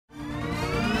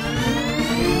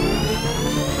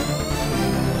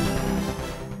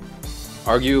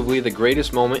Arguably the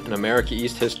greatest moment in America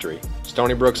East history,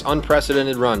 Stony Brook's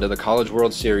unprecedented run to the College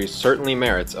World Series certainly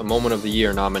merits a Moment of the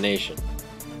Year nomination.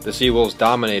 The Seawolves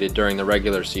dominated during the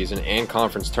regular season and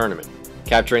conference tournament,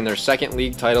 capturing their second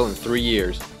league title in 3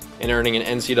 years and earning an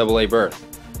NCAA berth.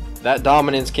 That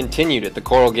dominance continued at the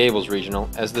Coral Gables Regional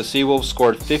as the Seawolves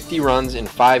scored 50 runs in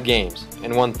 5 games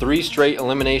and won 3 straight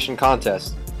elimination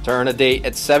contests to earn a date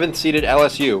at 7th-seeded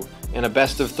LSU in a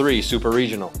best-of-3 Super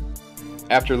Regional.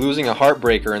 After losing a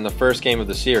heartbreaker in the first game of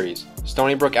the series,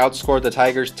 Stony Brook outscored the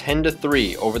Tigers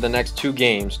 10-3 over the next 2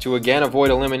 games to again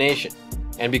avoid elimination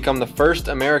and become the first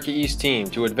America East team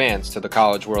to advance to the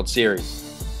College World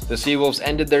Series. The Seawolves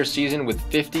ended their season with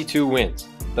 52 wins,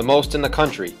 the most in the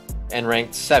country, and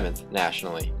ranked 7th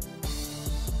nationally.